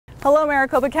Hello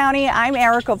Maricopa County, I'm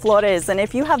Erica Flores, and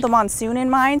if you have the monsoon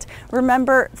in mind,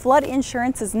 remember flood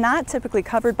insurance is not typically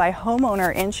covered by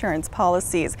homeowner insurance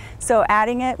policies, so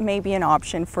adding it may be an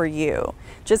option for you.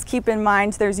 Just keep in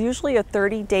mind there's usually a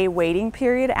 30-day waiting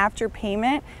period after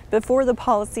payment before the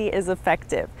policy is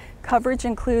effective. Coverage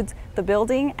includes the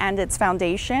building and its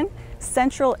foundation,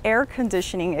 central air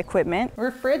conditioning equipment,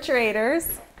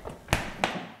 refrigerators,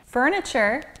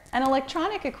 furniture, and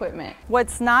electronic equipment.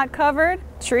 What's not covered?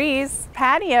 Trees,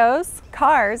 patios,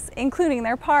 cars, including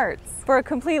their parts. For a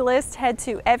complete list, head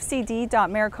to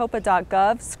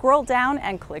fcd.maricopa.gov, scroll down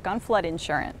and click on flood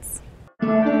insurance.